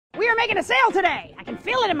you're making a sale today. I can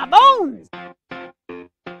feel it in my bones.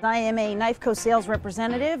 I am a Knife Co. sales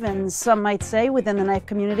representative, and some might say within the knife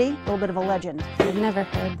community, a little bit of a legend. I've never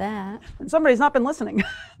heard that. And somebody's not been listening.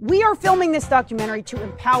 We are filming this documentary to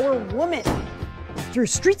empower women through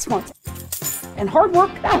street smart and hard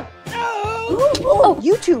work. Oh,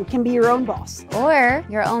 you too can be your own boss. Or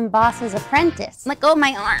your own boss's apprentice. Let go of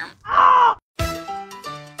my arm. Ah!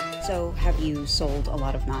 So, have you sold a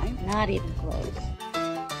lot of knives? Not even close.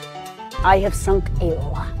 I have sunk a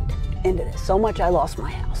lot into this. So much I lost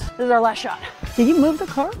my house. This is our last shot. Did you move the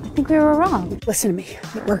car? I think we were wrong. Listen to me.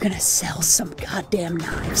 We're gonna sell some goddamn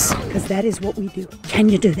knives. Because that is what we do. Can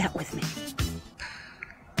you do that with me?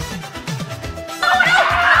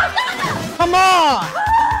 Come on!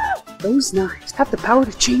 Those knives have the power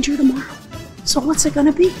to change you tomorrow. So what's it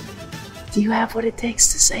gonna be? Do you have what it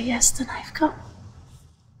takes to say yes to Knife Co?